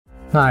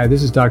Hi,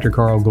 this is Dr.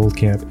 Carl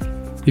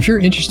Goldkamp. If you're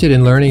interested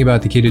in learning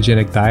about the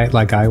ketogenic diet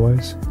like I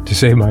was, to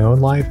save my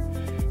own life,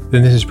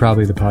 then this is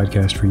probably the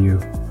podcast for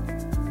you.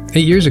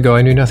 8 years ago,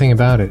 I knew nothing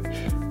about it.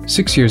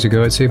 6 years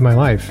ago, it saved my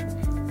life.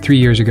 3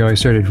 years ago, I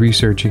started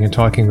researching and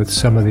talking with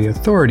some of the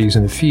authorities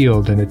in the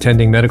field and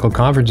attending medical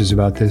conferences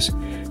about this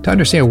to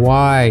understand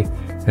why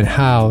and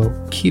how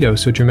keto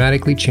so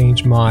dramatically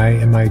changed my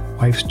and my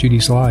wife's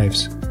Judy's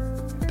lives.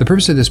 The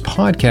purpose of this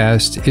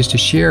podcast is to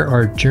share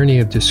our journey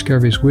of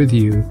discoveries with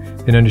you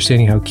in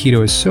understanding how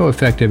keto is so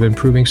effective in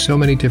improving so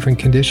many different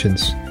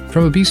conditions,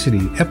 from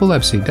obesity,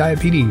 epilepsy,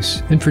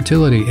 diabetes,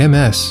 infertility,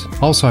 MS,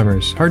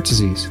 Alzheimer's, heart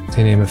disease,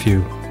 to name a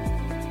few.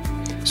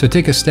 So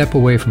take a step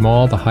away from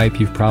all the hype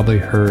you've probably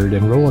heard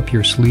and roll up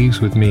your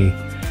sleeves with me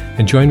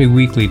and join me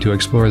weekly to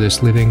explore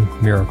this living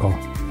miracle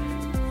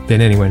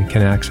that anyone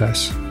can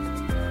access.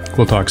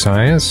 We'll talk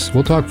science,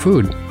 we'll talk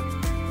food.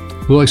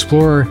 We'll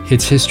explore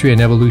its history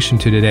and evolution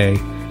to today,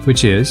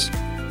 which is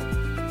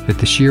that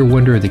the sheer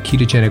wonder of the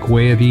ketogenic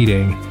way of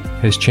eating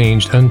has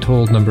changed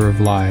untold number of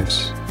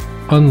lives,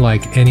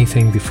 unlike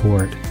anything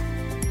before it.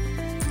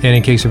 And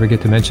in case I forget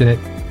to mention it,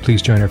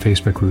 please join our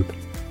Facebook group,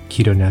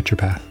 Keto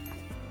Naturopath.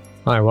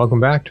 Hi,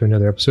 welcome back to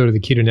another episode of the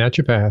Keto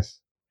Naturopath.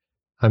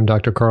 I'm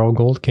Dr. Carl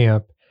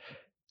Goldkamp.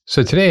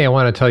 So today I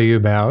want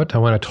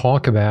to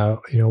talk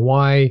about,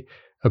 why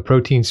a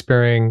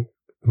protein-sparing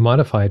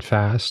modified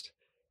fast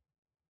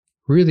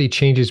really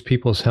changes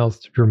people's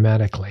health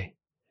dramatically.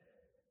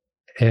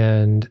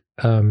 And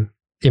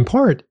in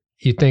part,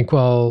 you think,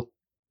 well,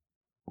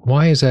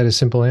 why is that a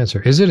simple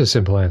answer? Is it a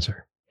simple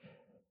answer?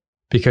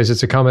 Because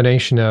it's a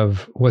combination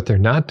of what they're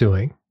not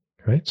doing,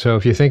 right? So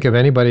if you think of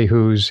anybody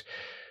who's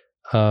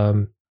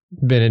been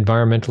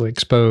environmentally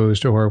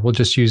exposed, or we'll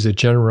just use the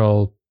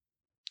general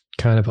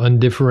kind of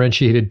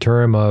undifferentiated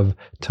term of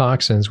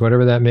toxins,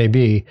 whatever that may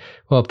be,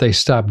 well, if they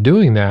stop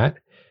doing that,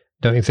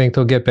 don't you think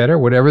they'll get better?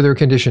 Whatever their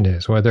condition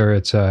is, whether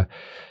it's a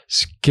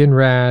skin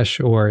rash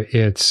or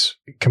it's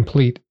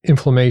complete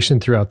inflammation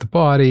throughout the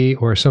body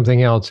or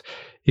something else,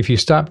 if you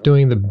stop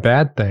doing the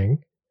bad thing,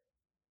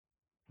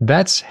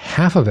 that's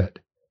half of it.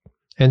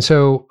 And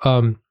so,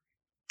 in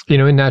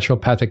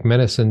naturopathic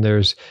medicine,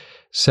 there's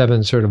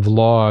 7 sort of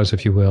laws,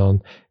 if you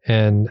will,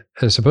 and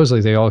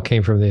supposedly they all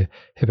came from the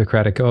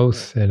Hippocratic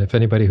Oath. And if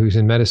anybody who's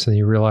in medicine,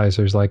 you realize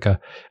there's like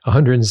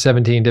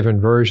 117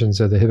 different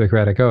versions of the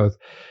Hippocratic Oath.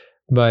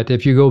 But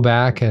if you go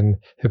back and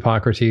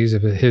Hippocrates,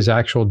 his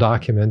actual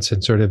documents,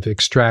 and sort of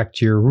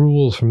extract your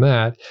rules from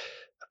that,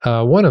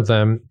 one of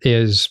them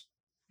is,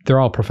 they're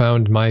all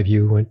profound in my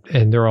view,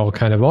 and they're all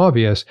kind of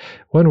obvious.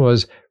 One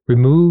was,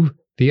 remove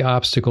the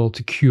obstacle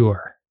to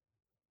cure.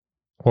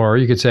 Or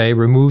you could say,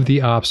 remove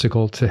the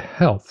obstacle to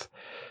health.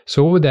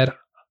 So what would that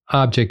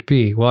object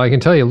be? Well, I can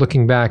tell you,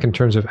 looking back in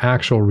terms of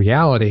actual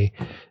reality,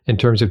 in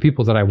terms of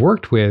people that I've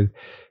worked with,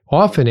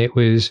 often it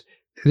was,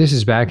 this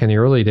is back in the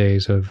early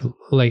days of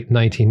late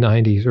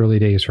 1990s, early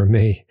days for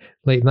me,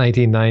 late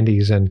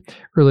 1990s and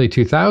early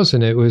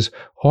 2000, it was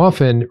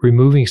often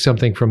removing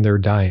something from their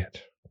diet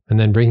and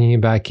then bringing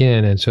it back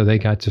in. And so they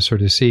got to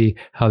sort of see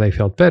how they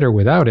felt better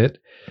without it,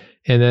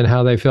 and then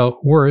how they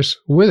felt worse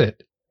with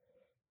it.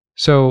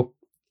 So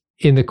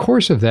in the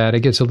course of that,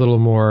 it gets a little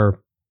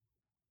more,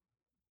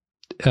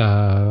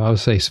 I would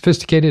say,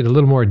 sophisticated, a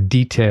little more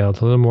detailed,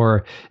 a little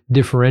more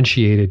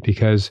differentiated,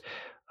 because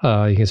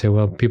you can say,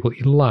 well, people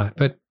eat a lot,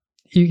 but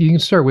you can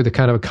start with a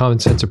kind of a common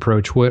sense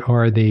approach. What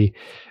are the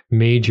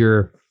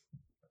major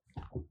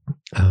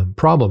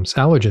problems,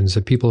 allergens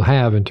that people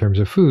have in terms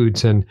of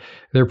foods? And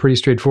they're pretty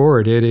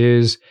straightforward. It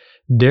is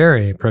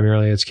dairy.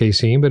 Primarily it's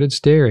casein, but it's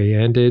dairy.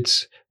 And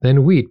it's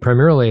then wheat.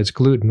 Primarily it's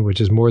gluten, which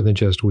is more than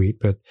just wheat.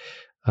 But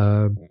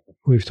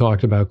we've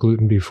talked about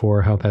gluten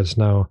before, how that's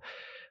now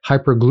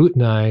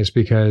hyperglutenized,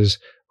 because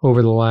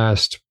over the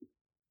last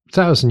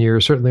 1,000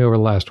 years, certainly over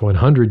the last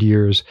 100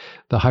 years,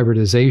 the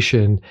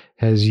hybridization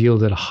has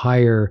yielded a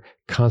higher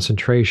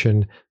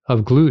concentration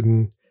of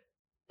gluten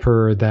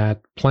per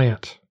that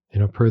plant,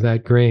 per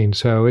that grain.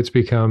 So it's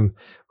become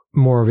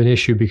more of an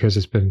issue because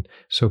it's been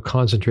so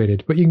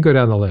concentrated. But you can go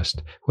down the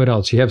list. What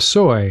else? You have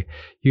soy,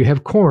 you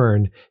have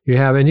corn,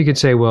 and you could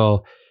say,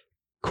 well,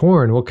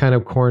 corn, what kind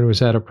of corn was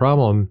that a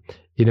problem?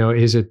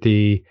 Is it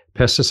the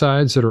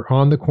pesticides that are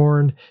on the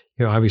corn?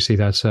 Obviously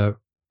that's a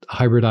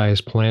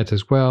hybridized plant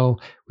as well.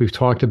 We've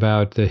talked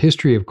about the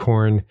history of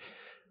corn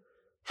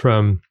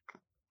from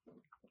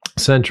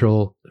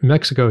central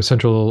Mexico,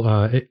 central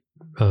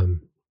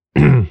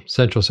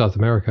South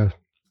America,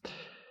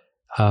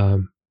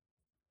 and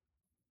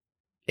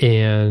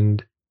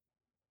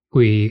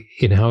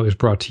how it was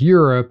brought to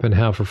Europe, and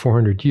how for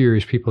 400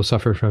 years people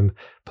suffered from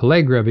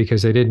pellagra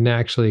because they didn't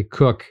actually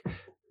cook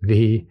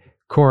the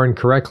corn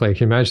correctly.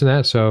 Can you imagine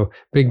that? So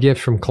big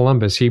gift from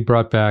Columbus. He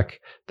brought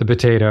back the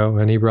potato,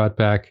 and he brought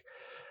back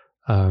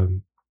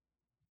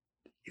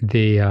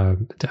the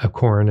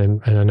corn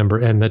and a number,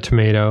 and the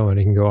tomato, and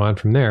he can go on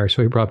from there.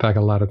 So he brought back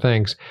a lot of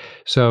things.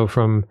 So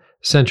from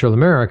Central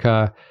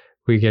America,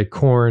 we get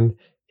corn,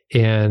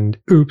 and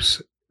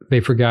oops, they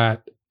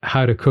forgot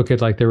how to cook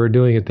it like they were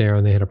doing it there,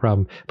 and they had a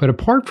problem. But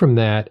apart from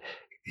that,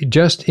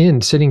 just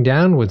in sitting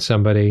down with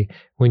somebody,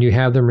 when you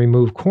have them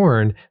remove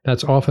corn,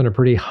 that's often a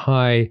pretty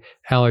high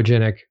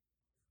allergenic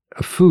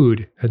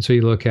food. And so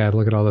you look at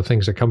all the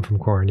things that come from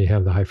corn. You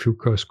have the high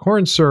fructose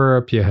corn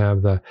syrup, you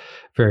have the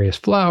various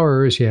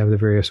flours, you have the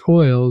various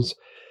oils,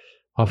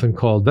 often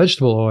called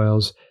vegetable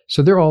oils.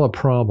 So they're all a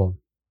problem.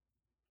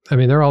 I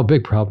mean, they're all a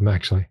big problem,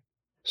 actually.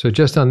 So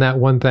just on that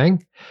one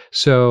thing.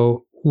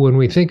 So when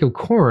we think of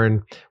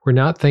corn, we're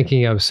not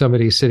thinking of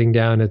somebody sitting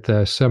down at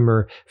the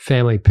summer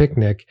family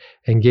picnic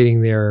and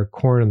getting their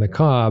corn on the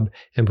cob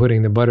and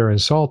putting the butter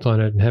and salt on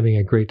it and having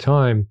a great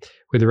time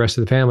with the rest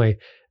of the family.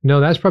 No,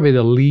 that's probably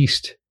the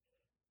least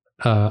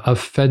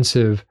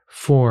offensive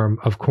form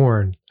of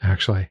corn,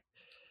 actually.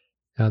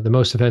 The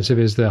most offensive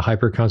is the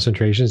hyper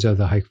concentrations of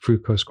the high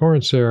fructose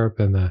corn syrup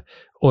and the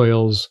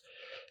oils.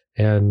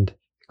 And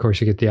of course,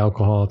 you get the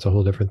alcohol. It's a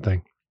whole different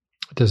thing.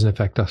 It doesn't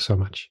affect us so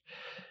much.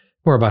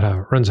 More about how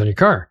it runs on your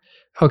car.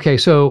 Okay,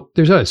 so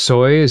there's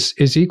soy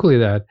is equally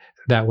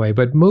that way.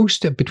 But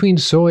between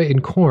soy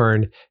and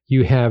corn,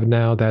 you have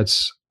now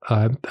that's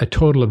a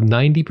total of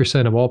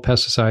 90% of all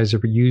pesticides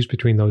that were used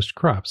between those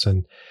crops.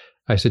 And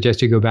I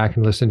suggest you go back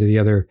and listen to the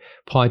other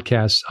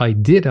podcasts I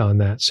did on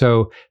that.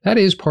 So that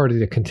is part of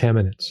the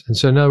contaminants. And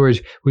so in other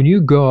words, when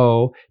you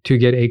go to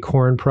get a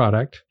corn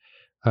product,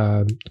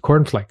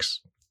 corn flakes,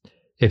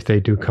 if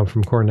they do come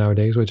from corn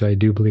nowadays, which I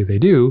do believe they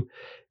do,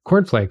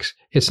 corn flakes,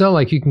 it's not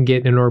like you can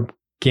get an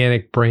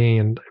organic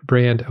brand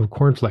of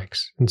corn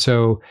flakes. And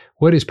so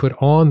what is put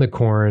on the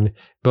corn,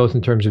 both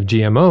in terms of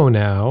GMO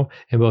now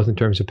and both in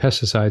terms of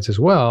pesticides as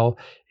well,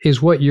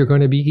 is what you're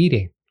going to be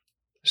eating.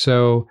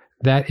 So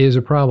that is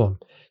a problem.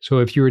 So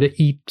if you were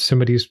to eat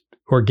somebody's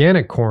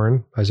organic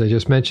corn, as I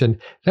just mentioned,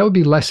 that would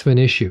be less of an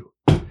issue,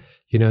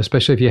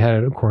 especially if you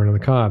had corn on the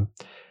cob.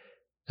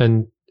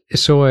 And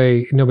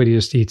soy, nobody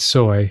just eats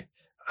soy.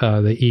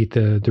 They eat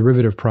the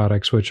derivative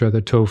products, which are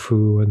the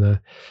tofu and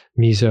the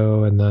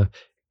miso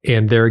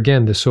and there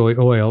again, the soy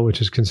oil,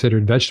 which is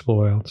considered vegetable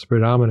oil. It's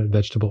predominant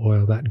vegetable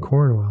oil, that and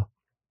corn oil.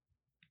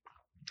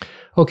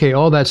 Okay,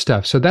 all that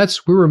stuff. So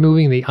we're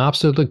removing the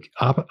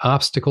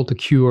obstacle to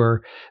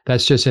cure.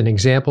 That's just an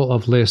example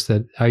of lists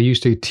that I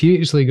used to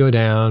tediously go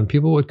down.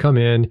 People would come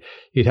in.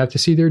 You'd have to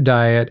see their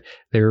diet.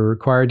 They were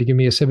required to give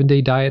me a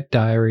 7-day diet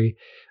diary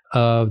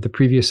of the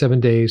previous 7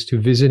 days to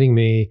visiting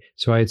me.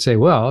 So I'd say,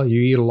 well,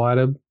 you eat a lot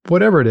of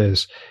whatever it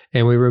is.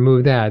 And we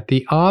remove that.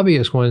 The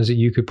obvious ones that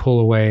you could pull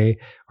away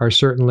are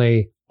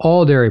certainly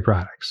all dairy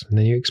products. And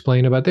then you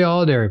explain about the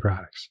all dairy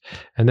products.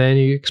 And then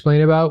you explain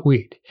about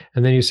wheat.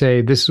 And then you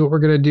say, this is what we're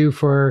going to do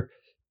for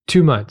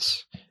 2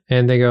 months.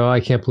 And they go,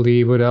 I can't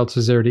believe what else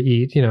is there to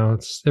eat.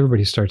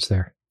 Everybody starts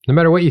there. No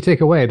matter what you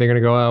take away, they're going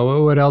to go, oh,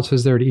 well, what else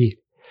is there to eat?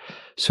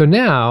 So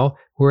now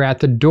we're at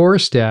the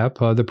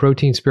doorstep of the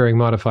protein-sparing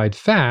modified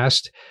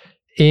fast,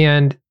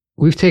 and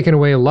we've taken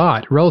away a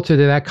lot. Relative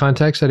to that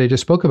context that I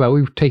just spoke about,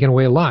 we've taken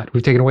away a lot.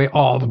 We've taken away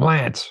all the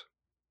plants.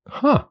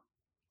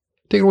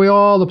 Taken away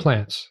all the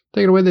plants.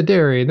 Taken away the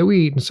dairy and the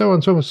wheat and so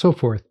on and so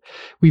forth.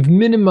 We've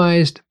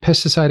minimized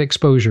pesticide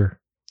exposure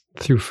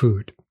through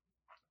food.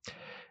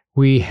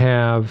 We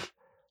have,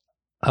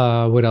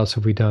 what else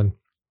have we done?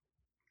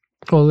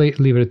 Well,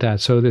 leave it at that.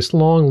 So this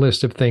long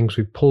list of things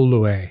we've pulled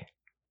away.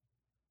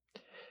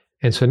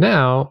 And so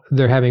now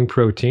they're having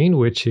protein,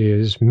 which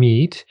is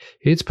meat,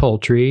 it's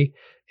poultry,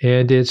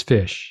 and it's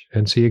fish.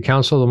 And so you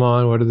counsel them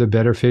on what are the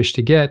better fish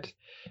to get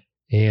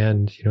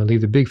and,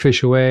 leave the big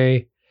fish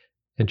away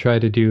and try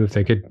to do, if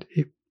they could,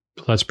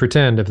 let's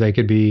pretend if they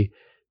could be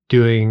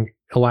doing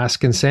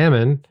Alaskan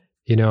salmon,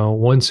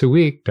 once a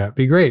week, that'd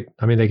be great.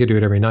 I mean, they could do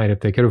it every night if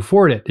they could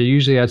afford it.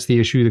 Usually that's the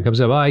issue that comes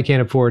up. I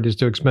can't afford it. It's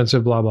too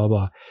expensive, blah, blah,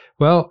 blah.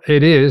 Well,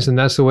 it is, and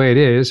that's the way it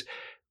is.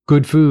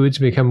 Good foods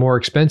become more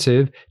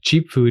expensive.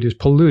 Cheap food is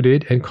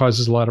polluted and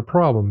causes a lot of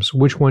problems.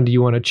 Which one do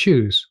you want to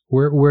choose?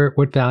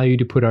 What value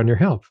do you put on your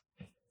health?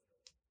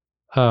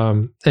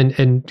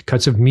 And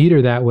cuts of meat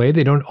are that way.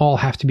 They don't all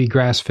have to be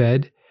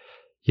grass-fed.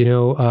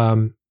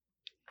 You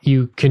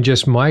can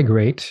just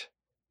migrate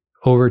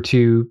over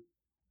to,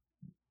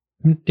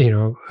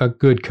 a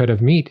good cut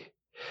of meat.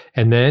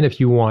 And then if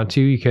you want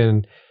to, you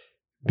can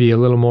be a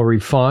little more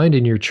refined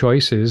in your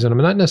choices. And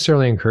I'm not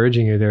necessarily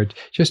encouraging you there.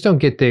 Just don't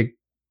get the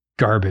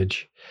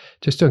garbage.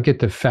 Just don't get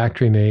the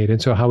factory made.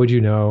 And so how would you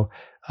know?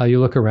 You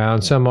look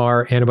around. Some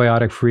are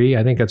antibiotic free.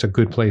 I think that's a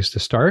good place to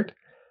start.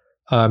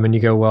 And you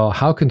go, well,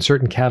 how can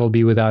certain cattle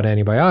be without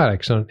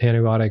antibiotics? So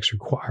antibiotics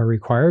are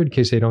required in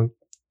case they don't,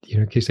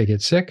 in case they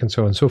get sick and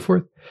so on and so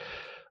forth.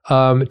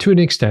 To an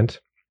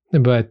extent,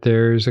 but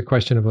there's a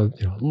question of a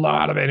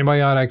lot of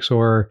antibiotics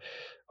or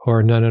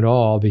none at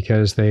all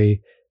because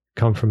they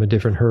come from a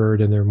different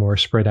herd and they're more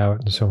spread out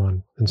and so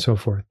on and so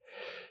forth.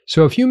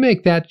 So if you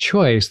make that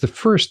choice,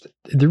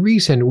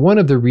 one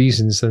of the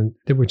reasons, and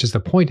which is the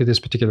point of this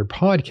particular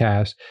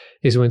podcast,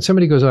 is when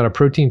somebody goes on a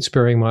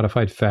protein-sparing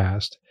modified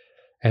fast,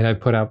 and I've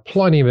put out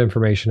plenty of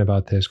information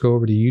about this, go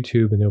over to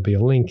YouTube and there'll be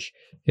a link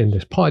in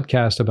this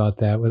podcast about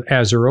that,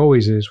 as there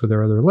always is with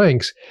our other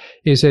links,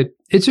 is that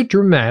it's a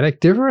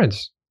dramatic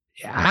difference.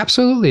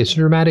 Absolutely, it's a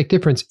dramatic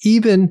difference.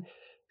 Even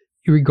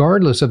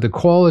regardless of the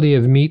quality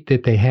of meat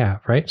that they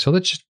have, right? So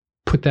let's just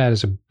put that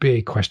as a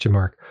big question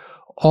mark.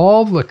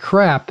 All the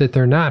crap that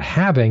they're not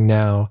having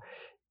now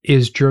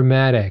is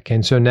dramatic.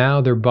 And so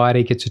now their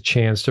body gets a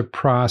chance to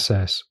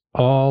process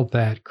all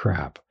that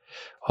crap,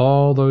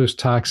 all those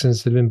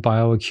toxins that have been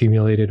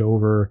bioaccumulated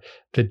over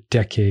the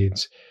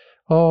decades,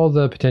 all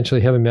the potentially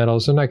heavy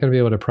metals. They're not going to be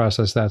able to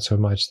process that so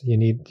much. You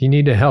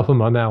need to help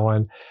them on that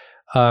one.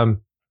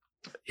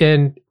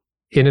 And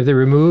if they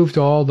removed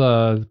all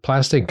the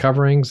plastic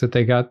coverings that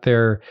they got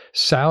their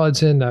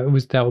salads in,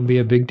 that would be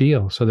a big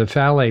deal. So the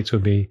phthalates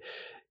would be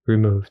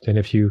removed. And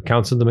if you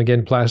counseled them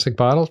again, plastic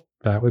bottles,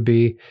 that would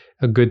be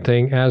a good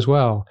thing as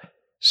well.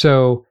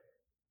 So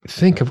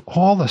think of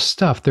all the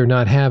stuff they're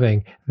not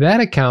having. That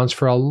accounts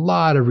for a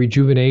lot of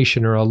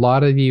rejuvenation, or a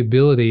lot of the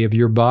ability of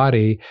your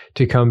body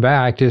to come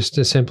back just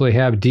to simply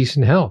have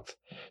decent health.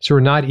 So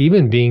we're not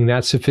even being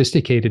that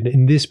sophisticated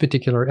in this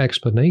particular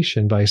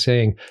explanation by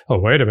saying, oh,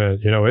 wait a minute,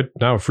 it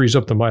now frees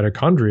up the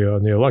mitochondria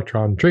and the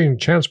electron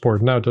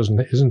transport now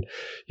isn't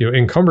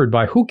encumbered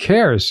by. Who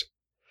cares?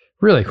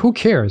 Really, who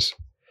cares?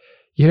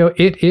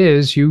 It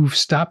is, you've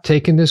stopped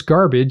taking this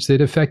garbage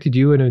that affected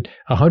you in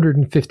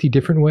 150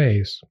 different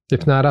ways,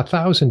 if not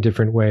 1,000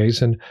 different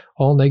ways, and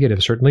all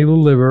negative. Certainly the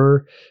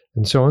liver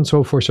and so on and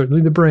so forth,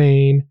 certainly the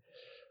brain,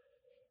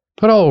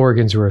 but all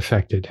organs were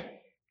affected.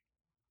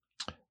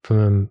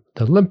 From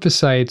the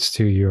lymphocytes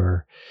to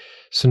your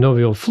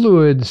synovial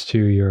fluids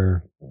to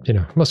your,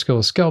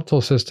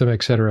 musculoskeletal system,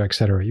 et cetera, et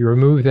cetera. You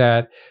remove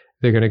that,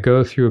 they're going to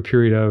go through a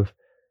period of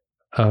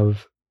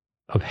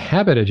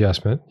habit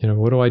adjustment.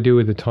 What do I do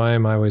with the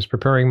time I was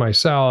preparing my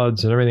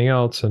salads and everything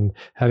else and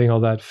having all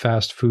that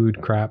fast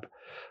food crap?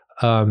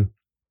 Well,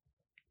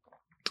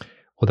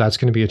 that's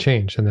going to be a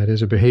change, and that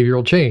is a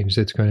behavioral change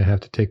that's going to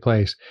have to take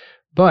place.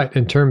 But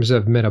in terms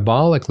of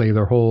metabolically,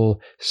 their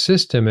whole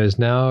system has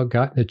now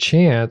gotten a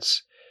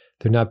chance.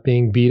 They're not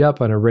being beat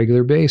up on a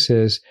regular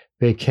basis.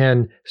 They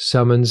can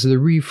summons the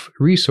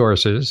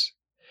resources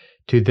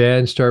to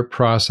then start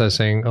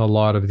processing a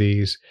lot of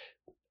these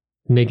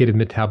negative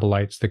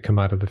metabolites that come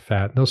out of the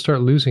fat. They'll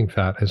start losing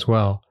fat as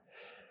well.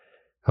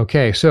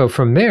 Okay, so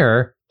from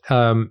there,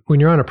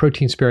 when you're on a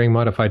protein-sparing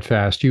modified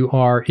fast, you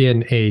are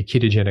in a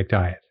ketogenic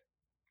diet.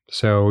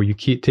 So you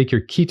take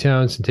your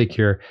ketones and take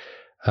your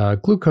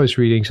glucose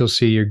readings. You'll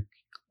see your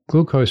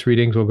glucose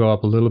readings will go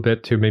up a little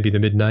bit to maybe the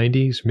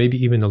mid-90s, maybe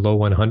even the low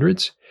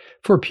 100s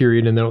for a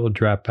period, and then it will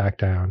drop back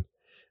down.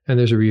 And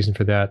there's a reason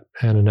for that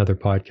and another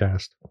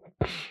podcast.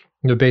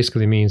 It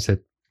basically means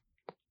that,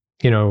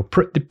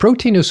 the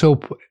protein is so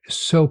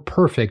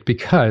perfect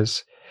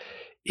because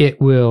it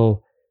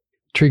will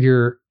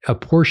trigger, a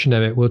portion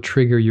of it will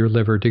trigger your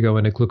liver to go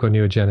into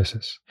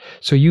gluconeogenesis.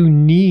 So you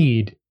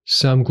need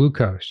some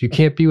glucose. You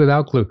can't be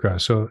without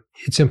glucose. So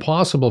it's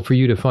impossible for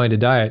you to find a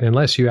diet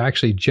unless you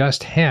actually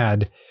just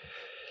had,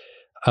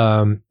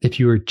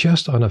 if you were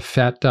just on a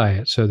fat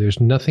diet, so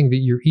there's nothing that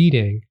you're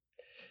eating,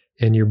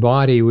 and your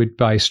body would,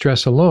 by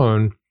stress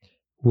alone,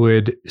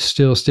 would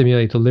still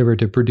stimulate the liver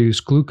to produce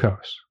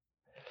glucose.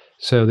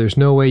 So there's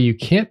no way you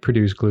can't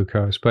produce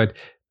glucose. But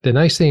the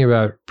nice thing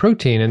about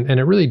protein, and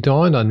it really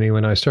dawned on me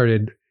when I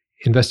started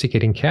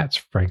investigating cats,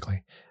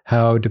 frankly,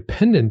 how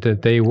dependent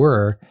that they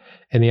were.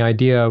 And the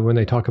idea when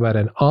they talk about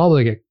an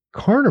obligate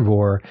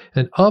carnivore,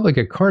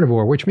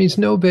 which means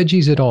no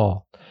veggies at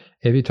all.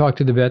 If you talk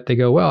to the vet, they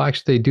go, well,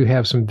 actually, they do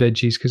have some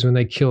veggies because when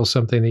they kill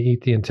something, they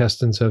eat the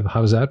intestines of,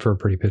 how's that for a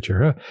pretty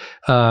picture,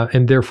 huh?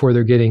 And therefore,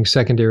 they're getting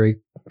secondary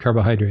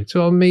carbohydrates.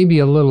 Well, maybe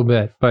a little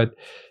bit, but,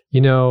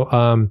 you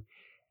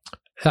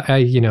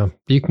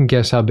can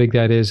guess how big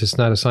that is. It's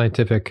not a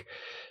scientific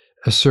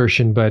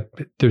assertion, but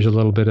there's a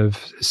little bit of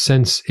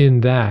sense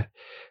in that.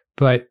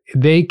 But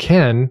they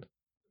can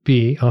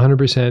be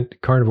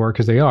 100% carnivore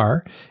because they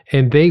are,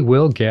 and they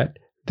will get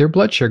their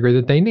blood sugar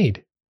that they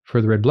need for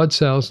the red blood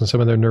cells and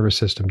some of their nervous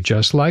system,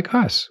 just like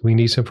us. We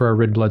need some for our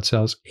red blood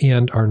cells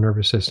and our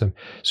nervous system.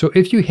 So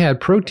if you had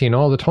protein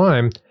all the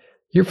time,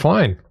 you're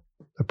fine.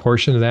 A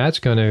portion of that's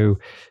going to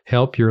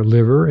help your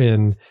liver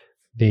in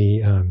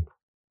the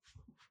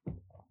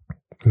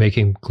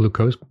making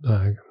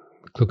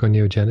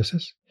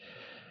gluconeogenesis.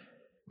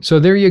 So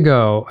there you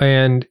go.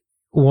 And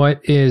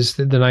what is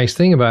the nice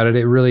thing about it?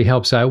 It really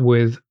helps out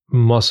with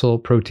muscle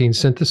protein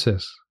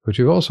synthesis, which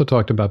we've also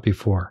talked about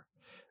before.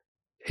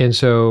 And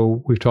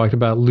so we've talked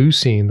about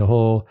leucine, the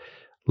whole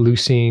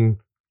leucine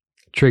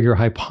trigger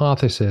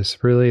hypothesis,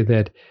 really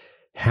that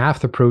half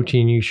the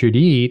protein you should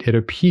eat, it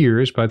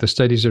appears by the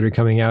studies that are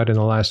coming out in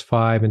the last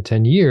 5 and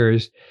 10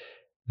 years,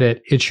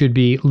 that it should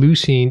be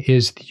leucine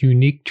is the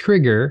unique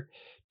trigger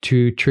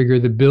to trigger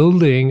the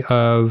building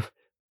of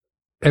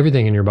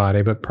everything in your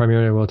body, but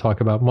primarily we'll talk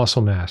about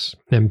muscle mass,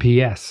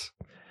 MPS,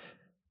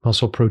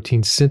 muscle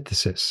protein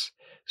synthesis.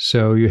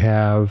 So you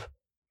have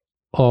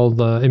all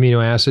the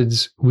amino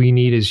acids we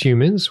need as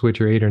humans, which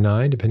are 8 or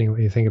 9, depending on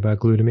what you think about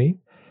glutamine.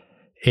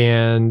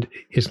 And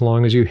as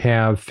long as you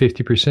have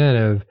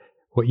 50% of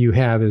what you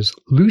have is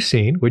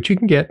leucine, which you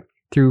can get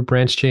through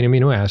branched chain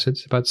amino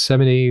acids, about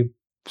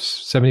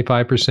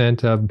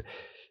 75% of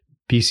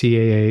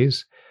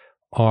BCAAs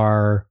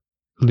are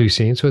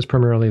leucine. So it's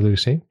primarily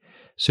leucine.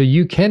 So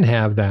you can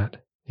have that,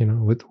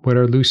 with what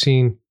are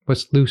leucine,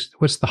 what's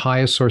the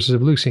highest sources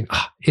of leucine?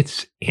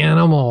 It's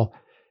animal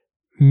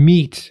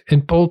meat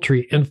and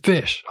poultry and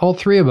fish, all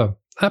three of them.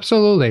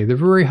 Absolutely. They're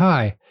very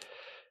high.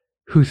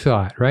 Who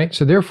thought, right?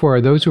 So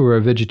therefore, those who are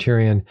a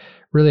vegetarian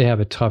really have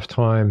a tough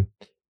time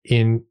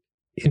in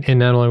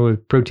not only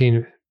with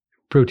protein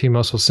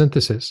muscle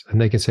synthesis. And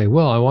they can say,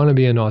 well, I want to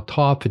be an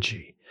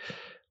autophagy.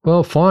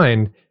 Well,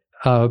 fine.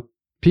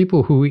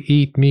 People who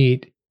eat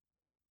meat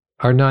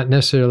are not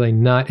necessarily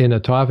not in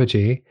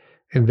autophagy.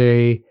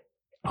 They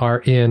are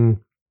in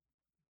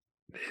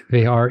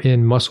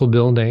muscle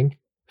building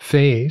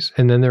phase,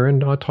 and then they're in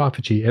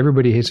autophagy.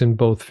 Everybody is in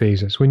both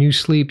phases. When you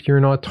sleep, you're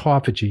in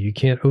autophagy. You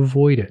can't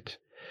avoid it.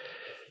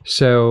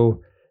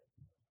 So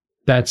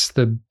that's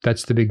the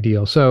big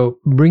deal. So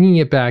bringing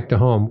it back to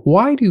home,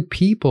 why do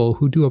people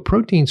who do a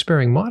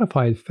protein-sparing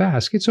modified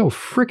fast get so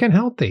freaking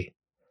healthy?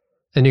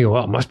 And you go,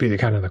 well, it must be the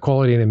kind of the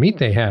quality of the meat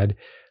they had.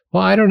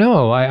 Well, I don't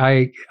know.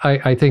 I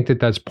think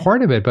that's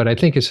part of it, but I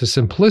think it's the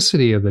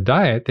simplicity of the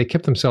diet. They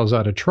kept themselves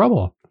out of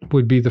trouble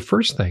would be the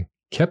first thing.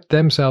 Kept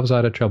themselves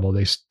out of trouble.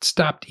 They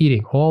stopped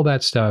eating all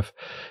that stuff,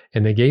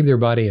 and they gave their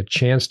body a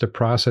chance to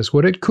process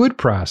what it could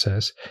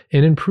process,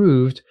 and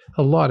improved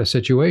a lot of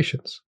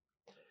situations.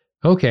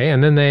 Okay,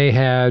 and then they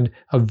had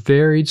a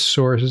varied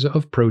sources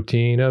of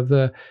protein, of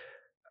the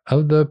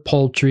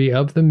poultry,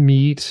 of the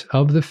meat,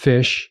 of the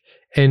fish,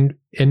 and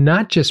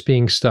not just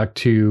being stuck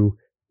to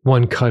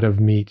one cut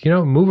of meat.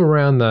 Move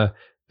around the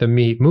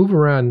meat, move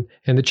around,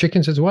 and the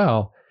chickens as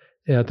well,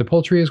 the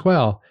poultry as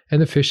well,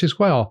 and the fish as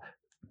well.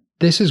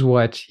 This is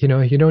what, you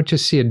don't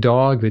just see a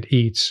dog that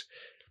eats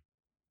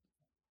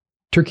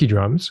turkey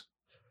drums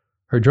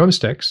or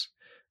drumsticks.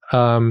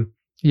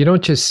 You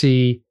don't just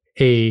see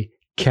a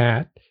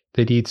cat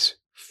that eats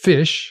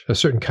fish, a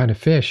certain kind of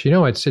fish.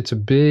 It's a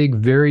big,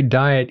 varied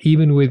diet,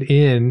 even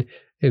within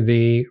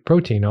the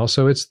protein.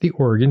 Also, it's the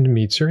organ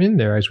meats are in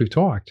there, as we've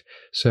talked.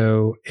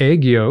 So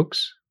egg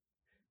yolks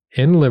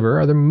and liver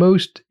are the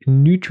most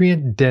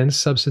nutrient-dense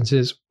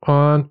substances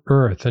on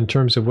Earth in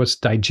terms of what's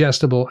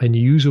digestible and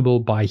usable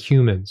by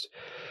humans.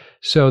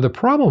 So the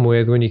problem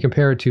with when you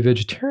compare it to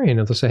vegetarian,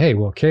 they'll say, hey,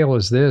 well, kale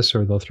is this,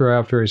 or they'll throw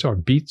out various,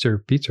 beets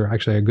are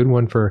actually a good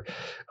one for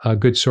a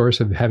good source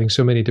of having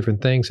so many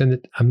different things.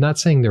 And I'm not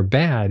saying they're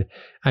bad.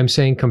 I'm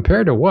saying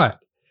compared to what?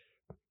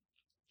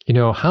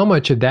 How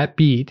much of that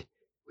beet,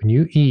 when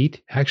you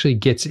eat, actually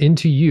gets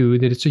into you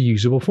that it's a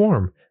usable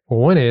form? Well,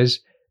 one is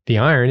the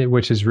iron,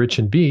 which is rich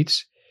in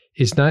beets,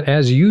 is not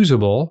as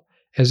usable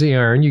as the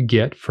iron you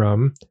get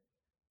from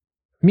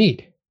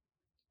meat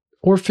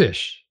or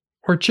fish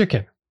or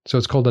chicken. So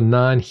it's called a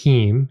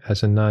non-heme,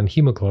 as a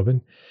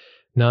non-hemoglobin.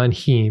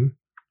 Non-heme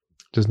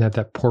doesn't have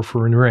that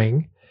porphyrin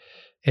ring.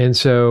 And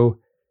so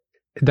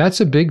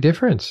that's a big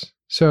difference.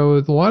 So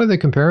a lot of the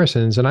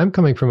comparisons, and I'm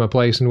coming from a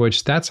place in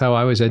which that's how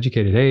I was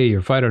educated. Hey,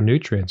 your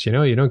phytonutrients,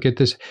 you don't get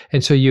this.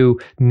 And so you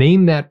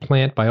name that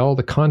plant by all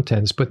the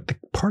contents, but the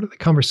part of the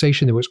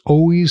conversation that was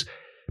always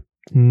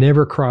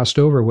never crossed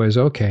over was,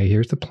 okay,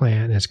 here's the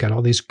plant, and it's got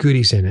all these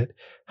goodies in it.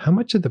 How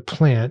much of the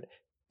plant,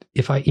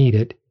 if I eat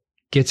it,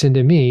 gets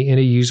into me in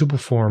a usable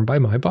form by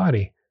my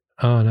body?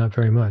 Oh, not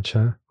very much,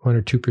 huh? 1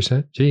 or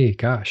 2%? Gee,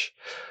 gosh.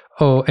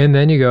 Oh, and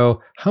then you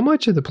go, how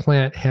much of the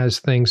plant has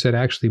things that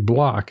actually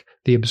block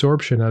the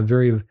absorption of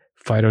very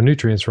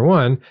phytonutrients, for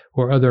one,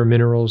 or other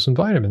minerals and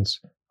vitamins?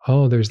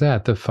 Oh, there's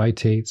that, the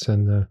phytates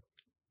and the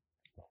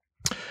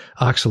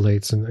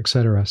oxalates and et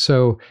cetera.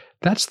 So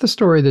that's the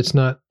story that's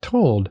not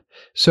told.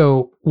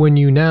 So when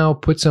you now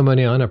put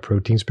somebody on a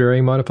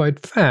protein-sparing modified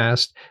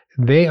fast,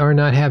 they are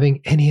not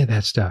having any of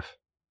that stuff.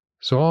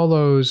 So all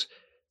those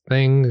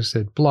things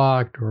that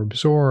blocked or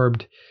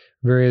absorbed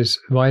various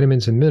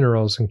vitamins and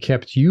minerals and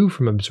kept you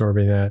from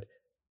absorbing that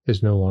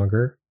is no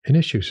longer an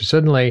issue. So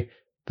suddenly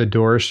the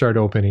doors start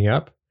opening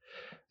up.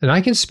 And I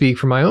can speak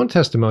from my own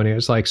testimony.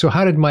 It's like, so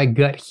how did my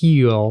gut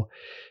heal?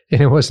 And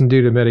it wasn't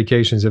due to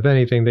medications. If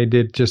anything, they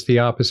did just the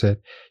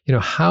opposite.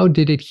 How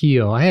did it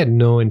heal? I had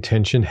no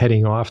intention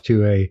heading off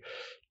to a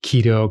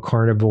keto,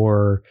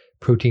 carnivore,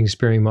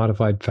 protein-sparing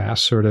modified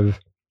fast sort of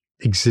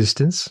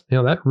existence.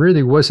 That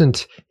really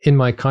wasn't in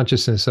my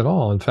consciousness at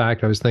all. In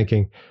fact, I was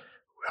thinking,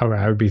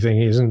 I would be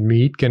thinking, isn't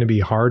meat going to be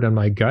hard on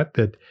my gut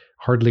that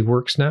hardly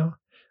works now?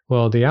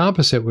 Well, the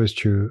opposite was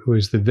true. It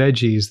was the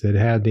veggies that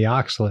had the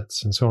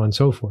oxalates and so on and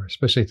so forth,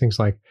 especially things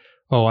like,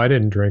 oh, I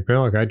didn't drink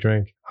milk. I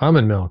drank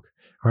almond milk.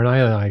 Aren't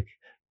I like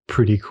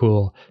pretty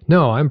cool?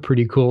 No, I'm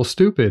pretty cool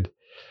stupid,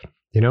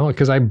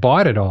 because I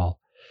bought it all.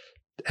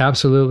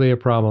 Absolutely a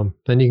problem.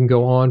 Then you can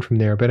go on from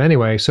there. But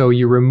anyway, so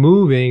you're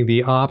removing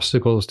the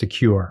obstacles to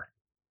cure.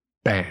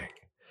 Bang.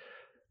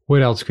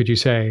 What else could you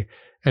say?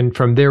 And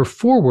from there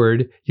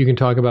forward, you can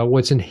talk about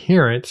what's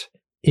inherent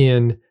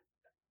in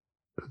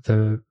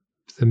the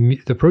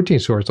protein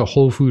source, the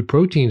whole food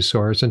protein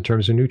source in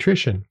terms of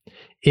nutrition,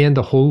 and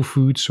the whole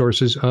food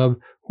sources of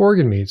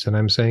organ meats. And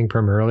I'm saying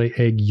primarily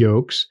egg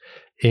yolks,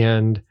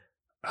 and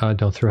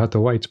don't throw out the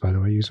whites, by the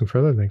way, use them for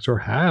other things, or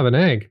have an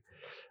egg.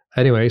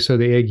 Anyway, so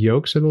the egg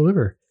yolks of the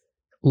liver.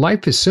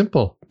 life is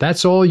simple.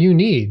 That's all you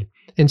need.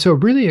 And so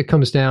really it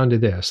comes down to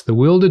this, the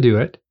will to do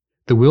it,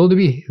 the will to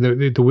be,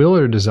 the will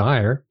or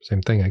desire,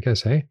 same thing, I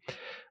guess,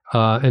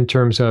 in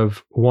terms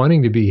of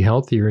wanting to be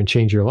healthier and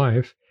change your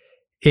life,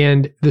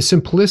 and the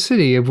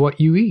simplicity of what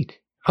you eat.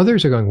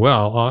 Others are going,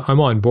 well, I'm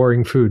on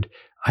boring food.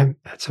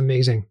 That's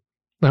amazing.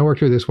 I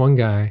worked with this one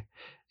guy,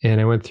 and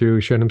I went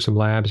through, showed him some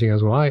labs. He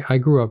goes, well, I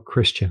grew up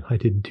Christian. I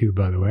did too,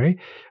 by the way.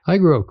 I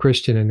grew up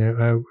Christian,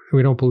 and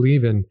we don't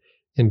believe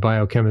in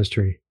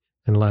biochemistry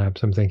and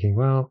labs. I'm thinking,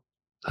 well,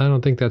 I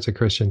don't think that's a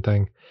Christian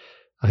thing.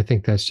 I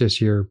think that's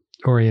just your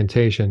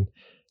orientation.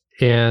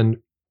 And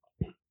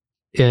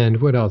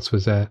what else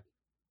was that?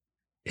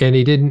 And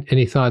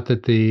he thought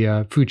that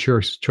the food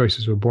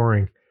choices were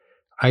boring.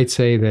 I'd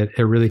say that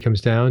it really comes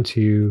down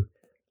to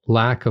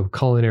lack of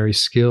culinary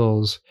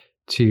skills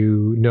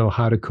to know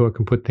how to cook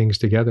and put things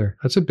together.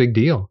 That's a big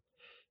deal.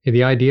 And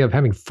the idea of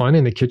having fun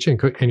in the kitchen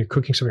and you're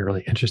cooking something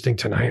really interesting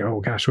tonight.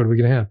 Oh gosh, what are we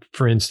going to have?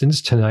 For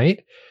instance,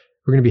 tonight,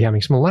 we're going to be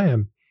having some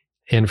lamb.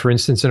 And for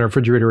instance, in our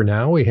refrigerator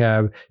now, we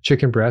have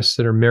chicken breasts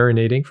that are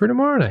marinating for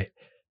tomorrow night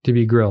to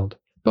be grilled,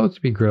 both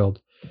to be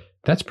grilled.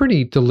 That's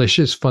pretty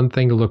delicious, fun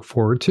thing to look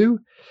forward to.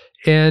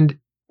 And,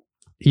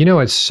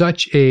 it's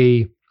such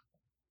a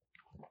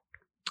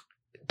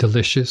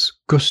delicious,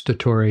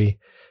 gustatory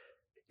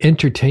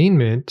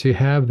entertainment to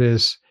have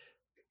this,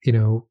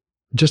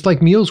 just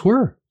like meals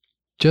were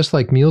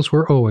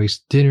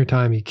always dinner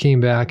time. You came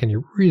back and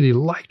you really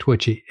liked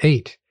what you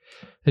ate.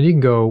 And you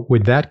can go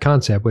with that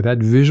concept, with that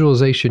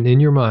visualization in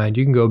your mind,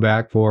 you can go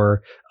back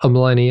for a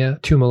millennia,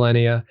 2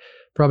 millennia,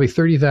 probably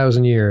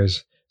 30,000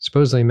 years.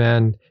 Supposedly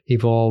man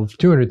evolved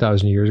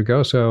 200,000 years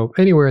ago. So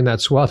anywhere in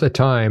that swath of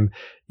time,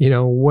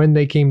 when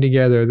they came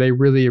together, they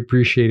really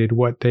appreciated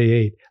what they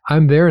ate.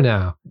 I'm there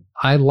now.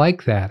 I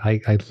like that. I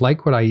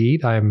like what I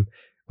eat. When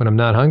I'm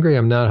not hungry,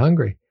 I'm not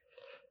hungry.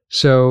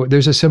 So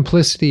there's a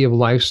simplicity of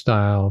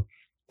lifestyle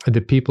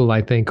that people,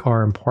 I think,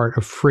 are in part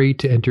afraid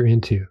to enter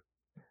into.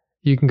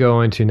 You can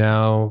go into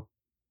now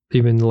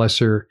even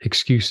lesser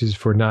excuses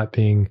for not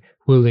being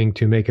willing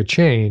to make a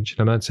change.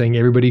 And I'm not saying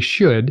everybody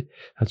should.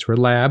 That's where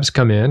labs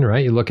come in,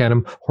 right? You look at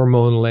them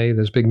hormonally,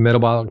 this big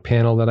metabolic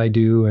panel that I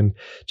do, and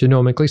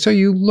genomically. So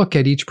you look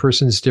at each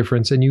person's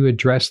difference and you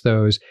address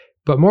those.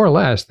 But more or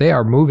less, they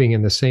are moving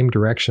in the same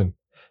direction.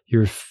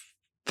 You're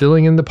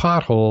filling in the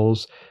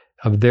potholes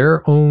of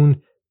their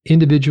own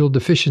individual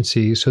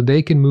deficiencies so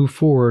they can move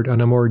forward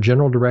on a more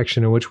general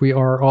direction in which we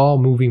are all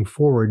moving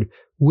forward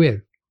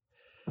with.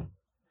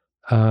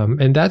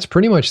 And that's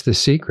pretty much the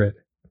secret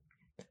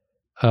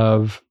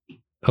of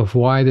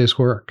why this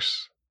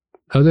works.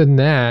 Other than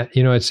that,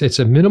 it's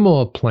a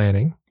minimal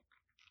planning.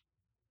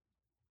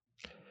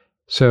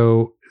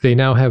 So they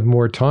now have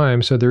more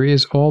time. So there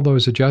is all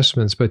those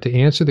adjustments. But to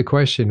answer the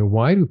question,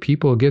 why do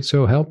people get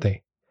so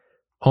healthy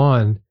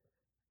on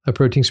a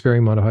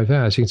protein-sparing modified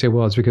fast? You can say,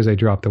 well, it's because they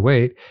dropped the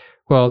weight.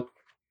 Well,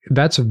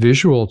 that's a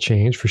visual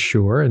change for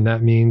sure. And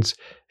that means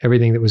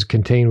everything that was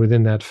contained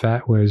within that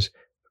fat was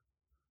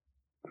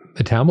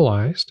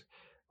metabolized,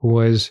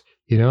 there's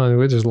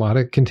a lot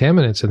of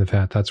contaminants in the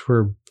fat. That's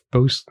where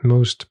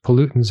most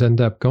pollutants end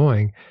up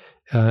going,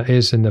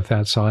 is in the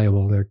fat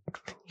soluble. They're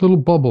little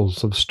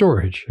bubbles of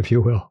storage, if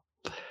you will.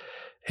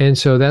 And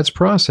so that's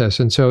processed.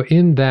 And so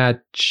in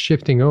that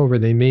shifting over,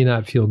 they may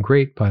not feel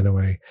great, by the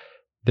way.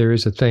 There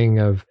is a thing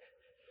of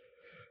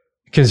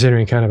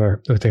considering kind of a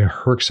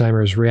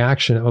Herxheimer's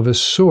reaction of a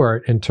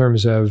sort in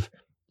terms of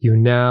you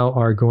now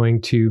are going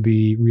to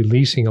be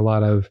releasing a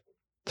lot of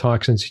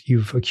toxins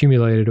you've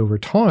accumulated over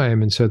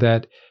time. And so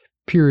that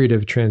period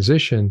of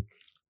transition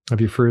of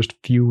your first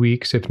few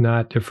weeks, if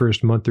not the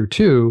first month or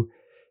two,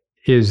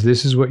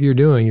 this is what you're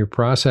doing. You're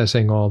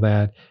processing all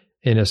that,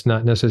 and it's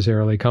not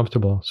necessarily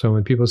comfortable. So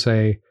when people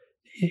say,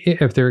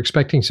 if they're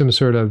expecting some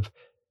sort of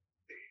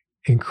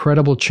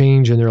incredible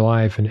change in their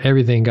life and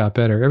everything got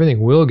better,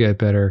 everything will get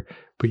better,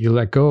 but you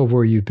let go of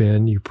where you've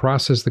been, you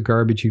process the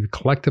garbage you've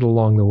collected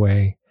along the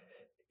way,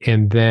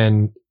 and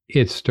then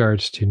it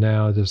starts to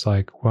now just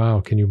like, wow,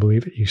 can you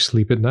believe it? You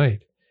sleep at night.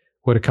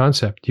 What a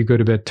concept. You go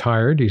to bed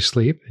tired, you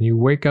sleep, and you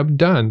wake up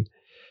done.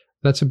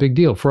 That's a big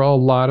deal for a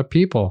lot of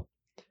people.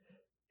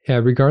 Yeah,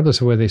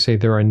 regardless of whether they say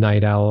they're a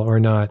night owl or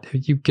not,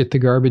 you get the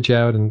garbage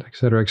out and et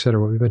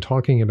cetera, what we've been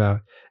talking about.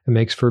 It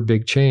makes for a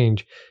big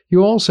change.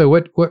 You also,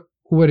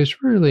 what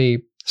has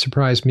really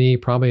surprised me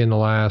probably in the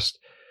last,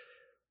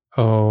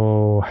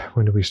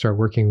 when did we start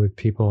working with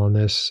people on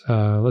this?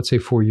 Let's say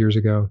 4 years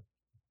ago,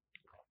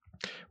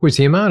 was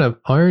the amount of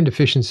iron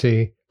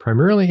deficiency,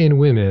 primarily in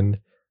women,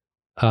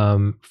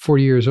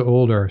 40 years or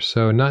older.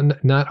 So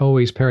not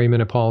always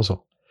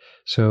perimenopausal.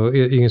 So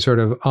you can sort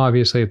of,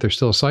 obviously, if they're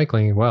still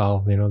cycling,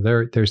 well,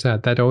 there's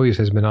that always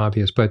has been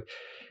obvious. But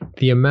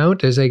the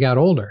amount as they got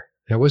older,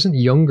 it wasn't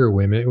younger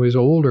women, it was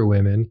older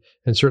women,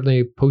 and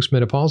certainly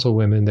postmenopausal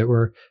women that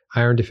were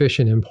iron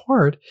deficient. In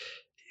part,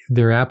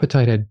 their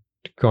appetite had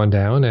gone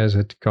down, as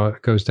it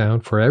goes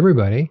down for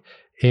everybody.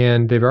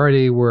 And they've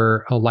already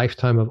were a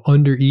lifetime of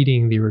under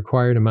eating the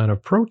required amount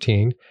of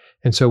protein.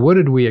 And so what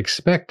did we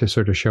expect to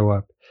sort of show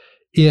up?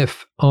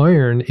 if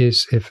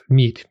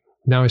meat,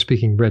 now I'm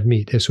speaking red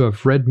meat, so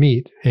if red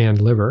meat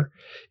and liver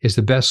is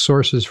the best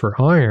sources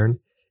for iron,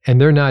 and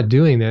they're not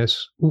doing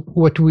this,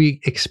 what do we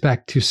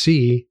expect to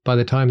see by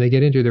the time they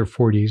get into their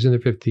 40s and their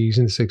 50s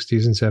and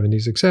 60s and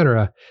 70s, et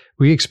cetera?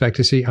 We expect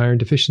to see iron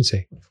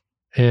deficiency.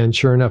 And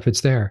sure enough,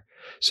 it's there.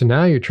 So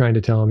now you're trying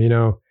to tell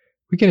them,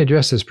 we can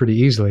address this pretty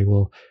easily.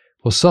 We'll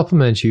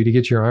supplement you to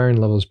get your iron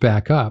levels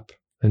back up,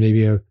 and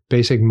maybe a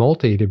basic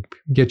multi to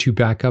get you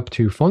back up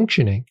to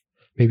functioning,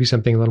 maybe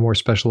something a little more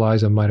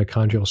specialized on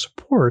mitochondrial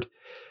support.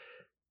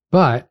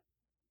 But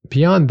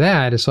beyond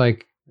that, it's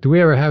like, do we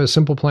ever have a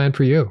simple plan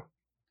for you?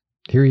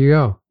 Here you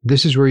go.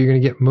 This is where you're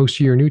going to get most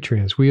of your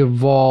nutrients. We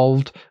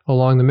evolved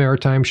along the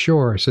maritime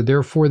shore. So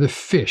therefore the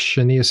fish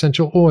and the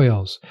essential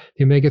oils,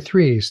 the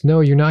omega-3s,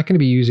 no, you're not going to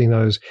be using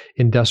those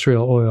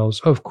industrial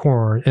oils of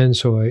corn and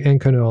soy and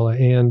canola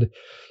and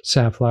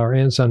safflower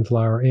and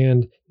sunflower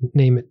and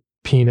name it,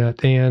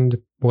 peanut and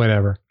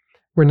whatever.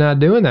 We're not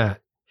doing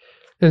that.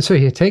 And so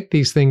you take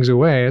these things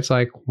away. It's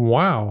like,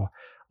 wow,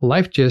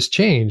 life just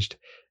changed.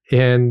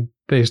 And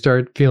they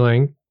start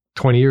feeling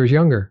 20 years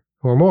younger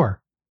or more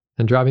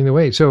and dropping the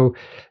weight. So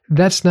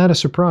that's not a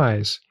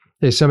surprise.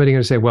 Is somebody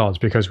going to say, well, it's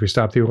because we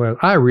stopped the oil?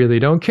 I really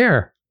don't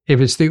care if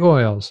it's the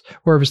oils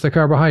or if it's the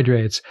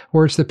carbohydrates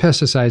or it's the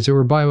pesticides that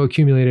were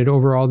bioaccumulated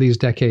over all these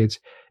decades.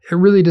 It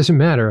really doesn't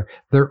matter.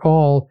 They're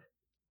all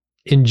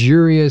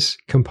injurious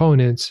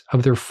components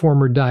of their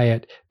former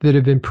diet that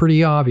have been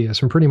pretty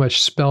obvious and pretty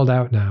much spelled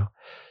out now.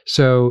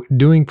 So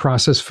doing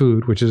processed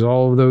food, which is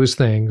all of those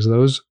things,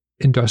 those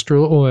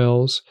industrial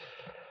oils,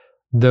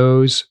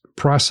 those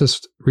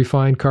processed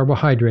refined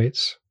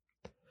carbohydrates,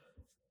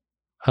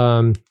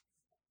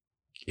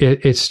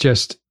 it's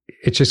just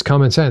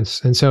common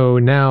sense. And so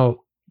now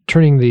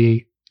turning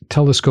the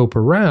telescope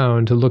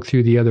around to look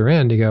through the other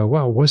end to go,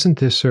 wow, wasn't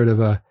this sort of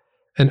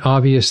an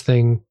obvious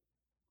thing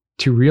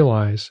to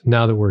realize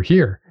now that we're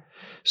here?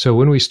 So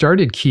when we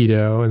started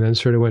keto and then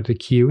sort of went to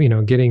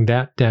keto, getting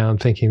that down,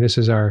 thinking this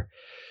is our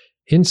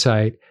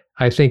insight,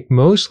 I think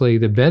mostly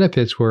the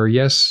benefits were,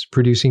 yes,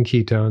 producing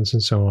ketones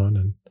and so on.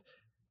 And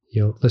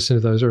listen to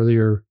those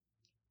earlier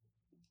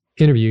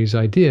interviews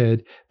I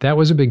did. That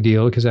was a big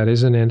deal because that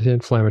is an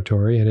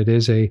anti-inflammatory, and it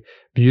is a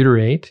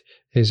butyrate,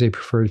 is a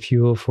preferred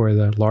fuel for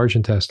the large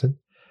intestine.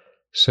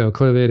 So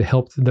clearly it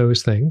helped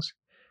those things.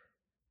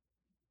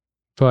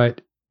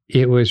 But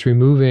it was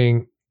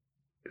removing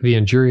the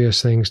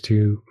injurious things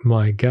to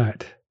my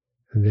gut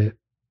that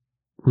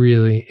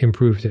really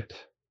improved it.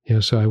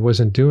 So I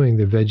wasn't doing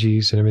the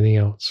veggies and everything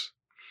else.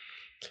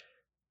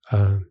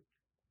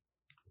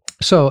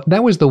 So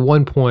that was the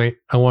one point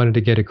I wanted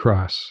to get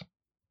across.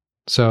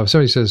 So if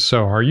somebody says,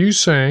 so are you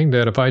saying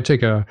that if I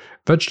take a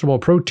vegetable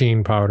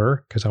protein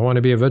powder, because I want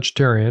to be a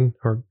vegetarian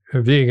or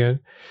a vegan,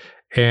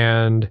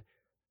 and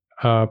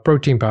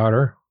protein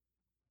powder,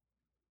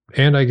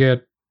 and I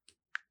get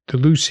the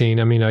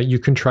leucine, you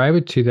contrive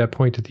it to that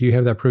point that you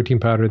have that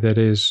protein powder that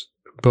is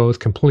both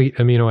complete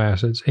amino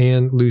acids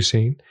and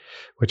leucine,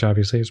 which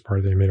obviously is part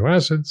of the amino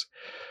acids.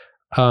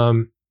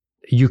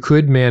 You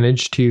could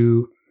manage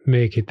to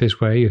make it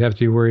this way. You'd have to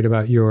be worried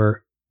about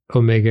your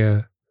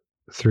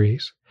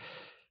omega-3s.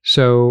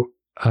 So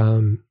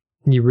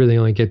you really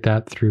only get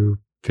that through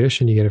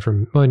fish, and you get it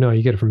from,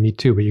 you get it from meat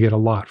too, but you get a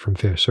lot from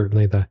fish,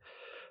 certainly the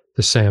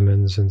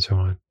salmons and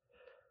so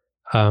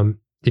on.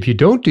 If you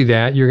don't do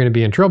that, you're going to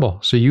be in trouble.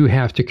 So you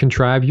have to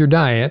contrive your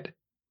diet.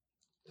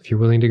 If you're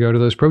willing to go to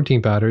those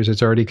protein powders,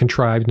 it's already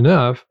contrived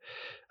enough.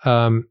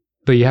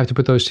 But you have to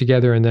put those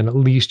together, and then at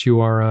least you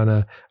are on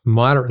a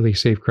moderately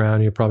safe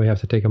ground. You probably have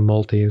to take a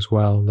multi as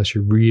well, unless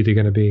you're really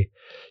going to be,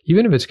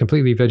 even if it's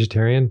completely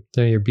vegetarian,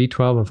 your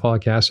B12 and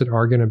folic acid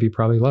are going to be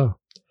probably low.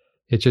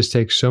 It just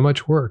takes so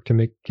much work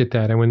to get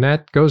that. And when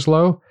that goes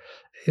low,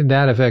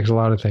 that affects a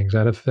lot of things.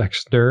 That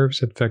affects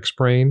nerves, it affects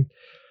brain.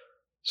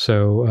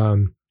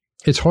 So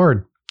it's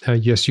hard.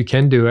 Yes, you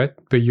can do it,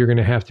 but you're going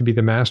to have to be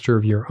the master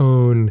of your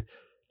own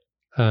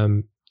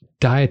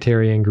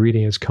dietary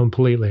ingredients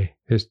completely.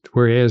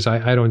 Whereas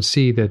I don't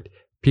see that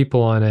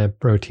people on a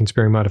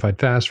protein-sparing modified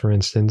fast, for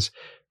instance,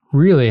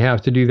 really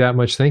have to do that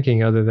much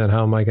thinking other than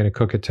how am I going to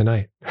cook it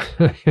tonight?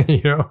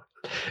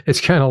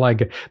 It's kind of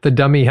like the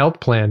dummy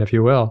health plan, if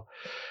you will.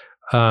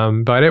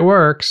 But it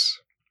works.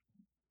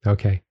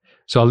 Okay.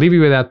 So I'll leave you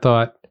with that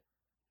thought.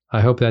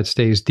 I hope that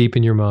stays deep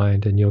in your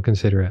mind and you'll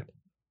consider it.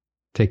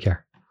 Take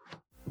care.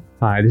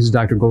 Hi, this is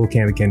Dr.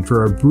 Goldkamp again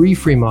for a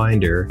brief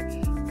reminder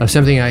of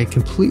something I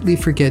completely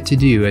forget to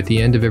do at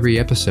the end of every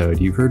episode.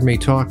 You've heard me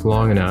talk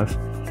long enough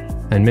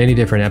in many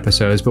different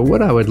episodes, but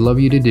what I would love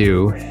you to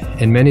do,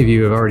 and many of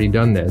you have already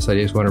done this, I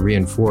just want to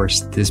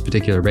reinforce this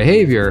particular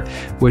behavior,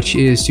 which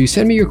is to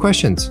send me your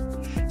questions.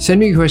 Send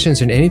me your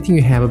questions on anything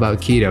you have about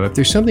keto. If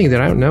there's something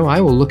that I don't know, I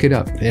will look it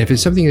up. And if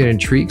it's something that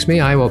intrigues me,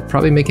 I will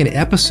probably make an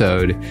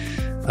episode,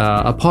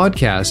 a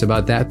podcast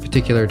about that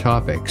particular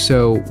topic.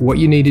 So what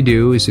you need to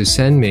do is to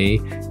send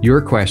me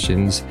your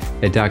questions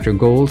at Dr.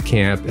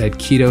 Goldkamp at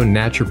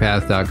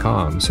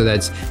ketonaturopath.com. So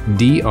that's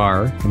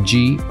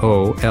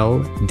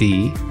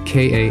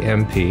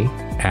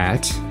DrGoldkamp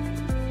at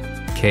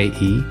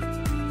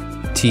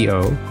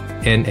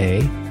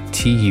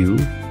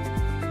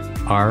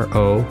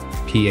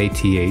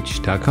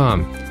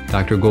DrGoldcampAtUROPATH.com.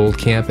 Dr.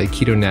 Goldcamp at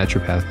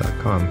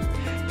ketonaturopath.com.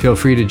 Feel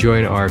free to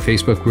join our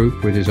Facebook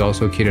group, which is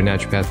also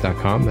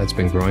ketonaturopath.com. That's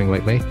been growing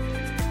lately.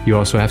 You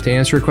also have to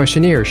answer a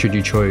questionnaire should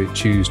you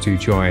choose to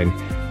join.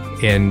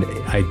 And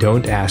I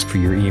don't ask for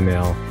your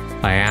email.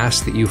 I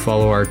ask that you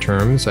follow our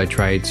terms. I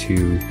try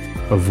to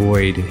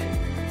avoid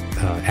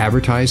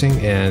advertising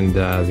and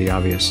the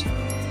obvious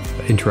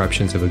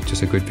interruptions of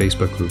just a good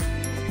Facebook group.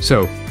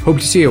 So, hope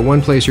to see you at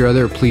one place or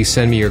other. Please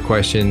send me your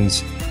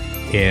questions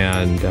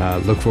and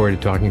look forward to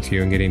talking to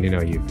you and getting to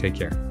know you. Take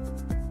care.